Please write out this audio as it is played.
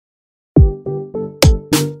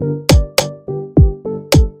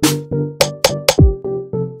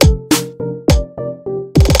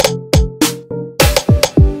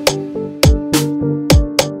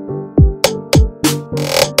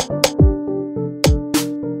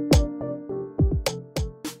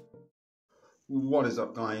What is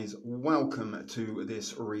up, guys? Welcome to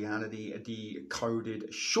this reality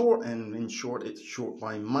decoded short, and in short, it's short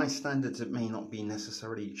by my standards. It may not be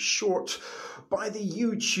necessarily short by the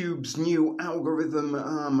YouTube's new algorithm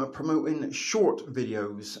promoting short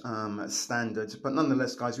videos standards, but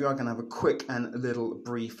nonetheless, guys, we are going to have a quick and little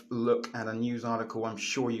brief look at a news article I'm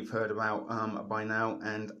sure you've heard about by now,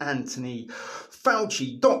 and Anthony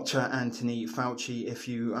Fauci, Dr. Anthony Fauci, if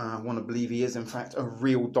you want to believe he is in fact a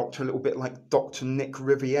real doctor, a little bit like Dr. Nick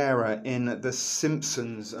Riviera in The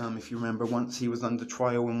Simpsons. If you remember, once he was under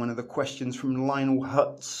trial, and one of the questions from Lionel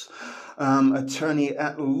Hutz, attorney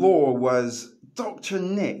at law, was, "Dr.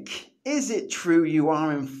 Nick, is it true you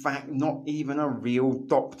are in fact not even a real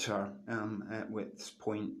doctor?" At which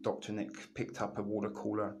point Dr. Nick picked up a water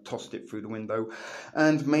cooler, tossed it through the window,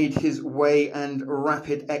 and made his way and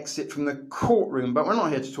rapid exit from the courtroom. But we're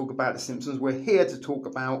not here to talk about The Simpsons. We're here to talk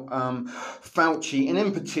about Fauci, and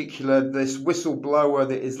in particular this whistleblower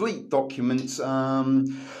that is leaked documents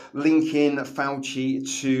linking Fauci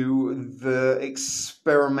to the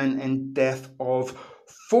experiment and death of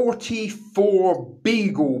 44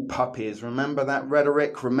 Beagle Puppies. Remember that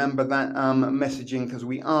rhetoric, remember that messaging, because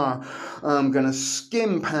we are going to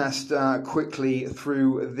skim past quickly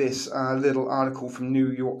through this little article from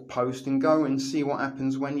New York Post and go and see what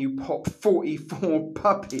happens when you pop 44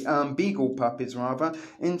 Beagle Puppies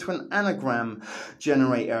into an anagram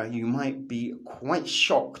generator. You might be quite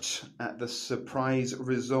shocked at the surprise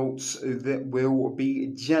results that will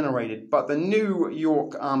be generated. But the New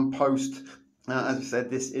York Post, as I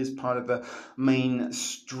said, this is part of the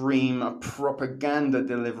mainstream propaganda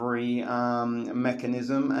delivery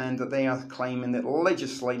mechanism, and they are claiming that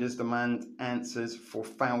legislators demand answers for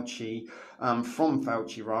Fauci, from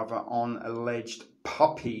Fauci on alleged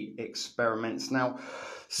puppy experiments. Now,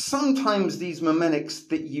 sometimes these memetics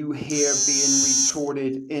that you hear being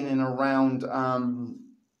retorted in and around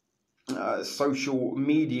social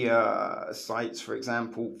media sites, for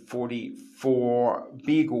example, 44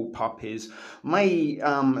 Beagle Puppies, may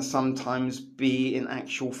sometimes be in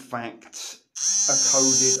actual fact a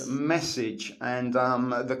coded message, and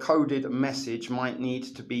the coded message might need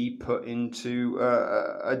to be put into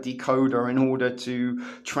a decoder in order to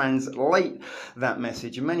translate that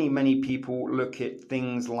message. Many people look at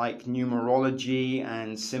things like numerology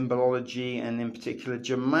and symbology, and in particular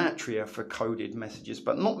gematria, for coded messages,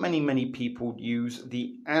 but not many people use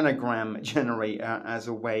the anagram generator as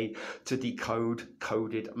a way to decode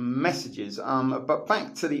coded messages. But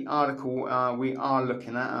back to the article we are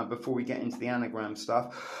looking at before we get into the anagram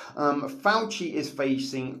stuff. Fauci is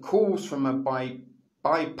facing calls from a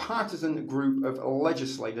bipartisan group of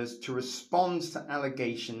legislators to respond to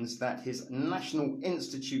allegations that his National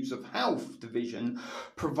Institutes of Health division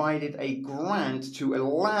provided a grant to a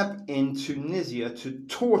lab in Tunisia to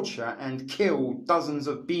torture and kill dozens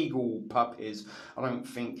of Beagle Puppies. I don't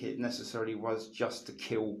think it necessarily was just to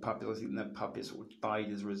kill puppies. I think the puppies sort of died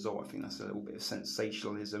as a result. I think that's a little bit of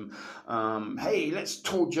sensationalism. Hey, let's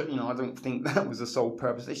torture. I don't think that was the sole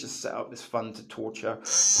purpose. They just set up this fund to torture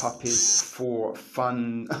puppies for fun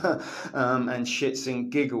and shits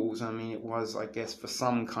and giggles. I mean, it was, I guess, for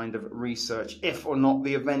some kind of research, if or not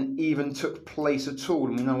the event even took place at all.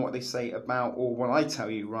 And we know what they say about, or what I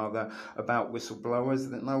tell you rather, about whistleblowers,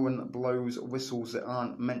 that no one blows whistles that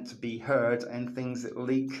aren't meant to be heard, and things that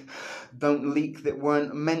leak don't leak that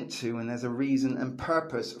weren't meant to, and there's a reason and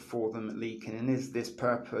purpose for them leaking. And is this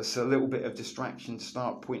purpose a little bit of distraction to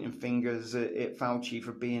start pointing fingers at Fauci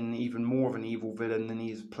for being even more of an evil villain than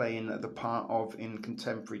he's playing the part of in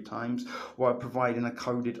contemporary times, while providing a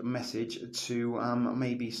coded message to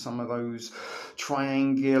maybe some of those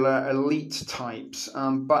triangular elite types?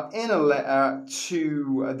 But in a letter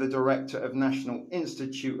to the director of National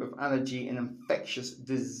Institute of Allergy and Infectious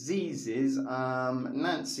Diseases,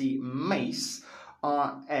 Nancy Mace,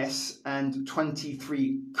 RS, and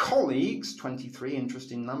 23 colleagues, 23,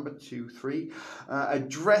 interesting number, 23,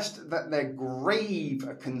 addressed that their grave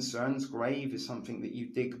concerns, grave is something that you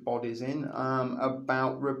dig bodies in,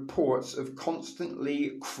 about reports of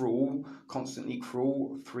constantly cruel,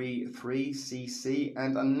 33cc,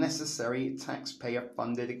 and unnecessary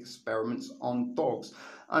taxpayer-funded experiments on dogs.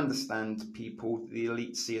 Understand, people, the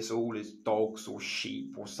elite see us all as dogs or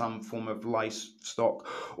sheep or some form of livestock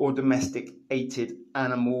or domesticated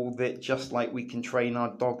animal, that just like we can train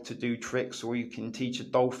our dog to do tricks, or you can teach a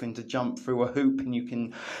dolphin to jump through a hoop, and you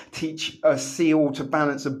can teach a seal to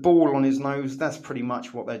balance a ball on his nose, that's pretty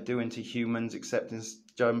much what they're doing to humans, except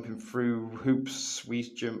jumping through hoops, we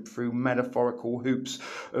jump through metaphorical hoops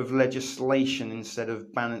of legislation. Instead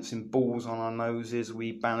of balancing balls on our noses,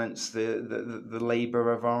 we balance the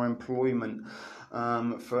labour of our employment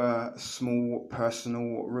for small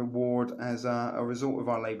personal reward as a result of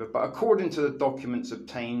our labour. But according to the documents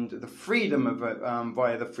obtained, the freedom of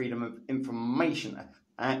via the Freedom of Information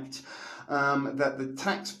Act, that the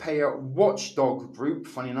taxpayer watchdog group,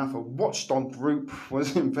 funny enough, a watchdog group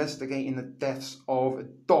was investigating the deaths of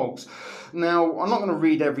dogs. Now, I'm not going to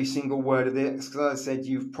read every single word of this because, as I said,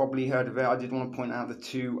 you've probably heard of it. I did want to point out the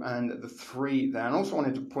 2 and the 3 there, and also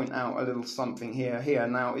wanted to point out a little something here.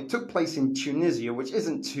 Now, it took place in Tunisia, which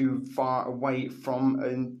isn't too far away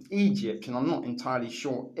from Egypt, and I'm not entirely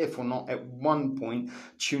sure if or not at one point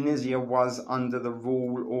Tunisia was under the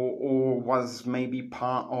rule or was maybe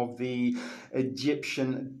part of the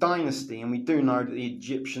Egyptian dynasty. And we do know that the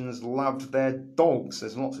Egyptians loved their dogs.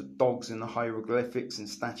 There's lots of dogs in the hieroglyphics and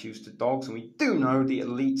statues to dogs, and we do know the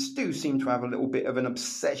elites do seem to have a little bit of an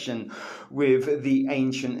obsession with the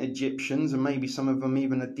ancient Egyptians, and maybe some of them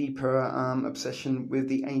even a deeper obsession with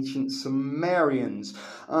the ancient Sumerians.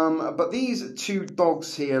 But these 2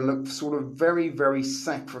 dogs here look sort of very, very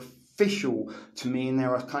sacrificial to me, and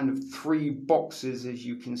there are kind of 3 boxes, as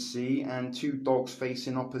you can see, and 2 dogs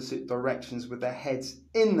facing opposite directions with their heads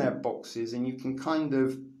in their boxes, and you can kind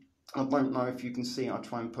of, I don't know if you can see, I'll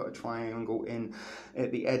try and put a triangle in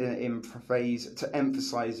at the editing phase to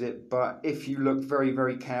emphasize it, but if you look very,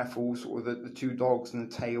 very careful, sort of the 2 dogs and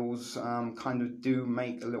the tails kind of do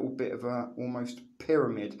make a little bit of a almost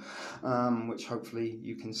pyramid, which hopefully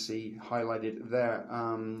you can see highlighted there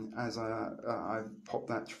as I popped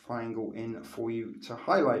that triangle in for you to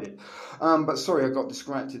highlight it. But sorry, I got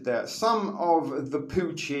distracted there. Some of the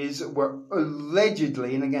pooches were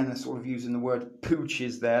allegedly, and again, they're sort of using the word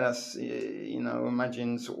pooches there. That's, you know,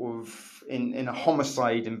 imagine sort of in a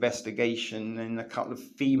homicide investigation, and a couple of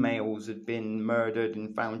females had been murdered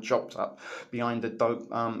and found chopped up behind a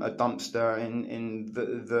dumpster in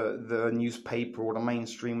the newspaper or the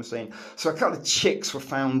mainstream was saying. So a couple of chicks were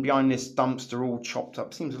found behind this dumpster all chopped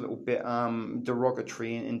up. Seems a little bit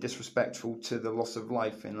derogatory and disrespectful to the loss of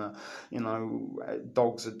life. You know,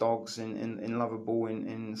 dogs are dogs and lovable,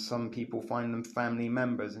 and some people find them family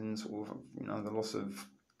members, and sort of, you know, the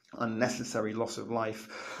unnecessary loss of life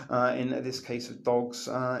in this case of dogs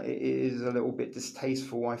it is a little bit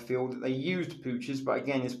distasteful. I feel that they used pooches, but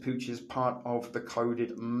again, is pooches part of the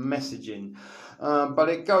coded messaging? But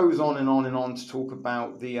it goes on and on and on to talk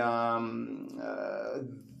about the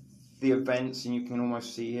events, and you can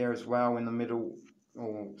almost see here as well in the middle.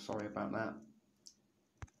 Oh, sorry about that.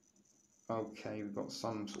 Okay, we've got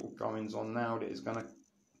some sort of goings on now that is going to,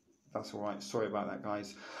 that's all right, sorry about that,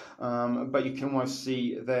 guys. But you can almost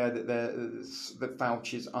see there that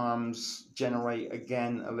Fauci's arms generate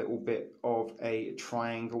again a little bit of a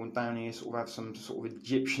triangle, and down here sort of have some sort of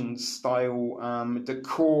Egyptian style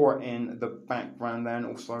decor in the background there, and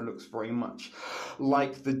also looks very much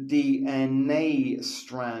like the DNA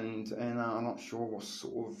strand, and I'm not sure what's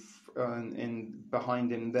sort of in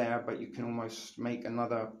behind him there, but you can almost make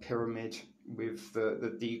another pyramid with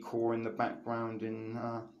the decor in the background in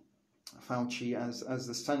Fauci as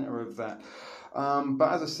the center of that.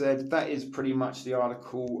 But as I said, that is pretty much the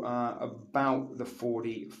article about the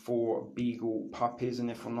 44 Beagle puppies, and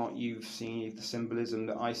if or not you've seen the symbolism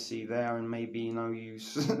that I see there, and maybe, you know, you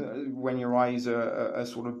when your eyes are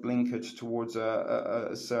sort of blinkered towards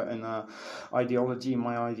a certain ideology.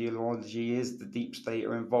 My ideology is the deep state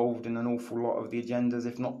are involved in an awful lot of the agendas,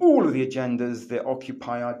 if not all of the agendas that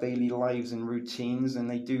occupy our daily lives and routines, and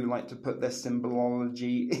they do like to put their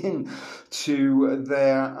symbology into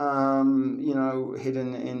their you know,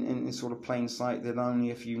 hidden in sort of plain sight, that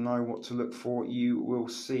only if you know what to look for you will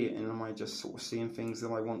see it. And am I just sort of seeing things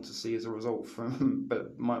that I want to see as a result from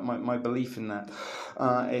but my belief in that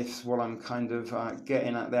is what I'm kind of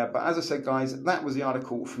getting at there. But as I said, guys, that was the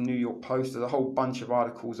article from New York Post. There's a whole bunch of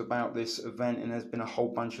articles about this event, and there's been a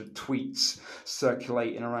whole bunch of tweets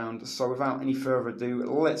circulating around. So without any further ado,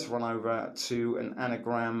 let's run over to an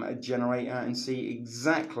anagram generator and see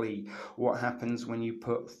exactly what happens when you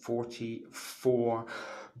put 44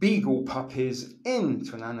 Beagle puppies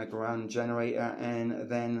into an anagram generator and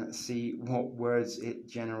then see what words it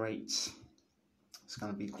generates. It's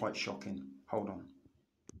going to be quite shocking. Hold on.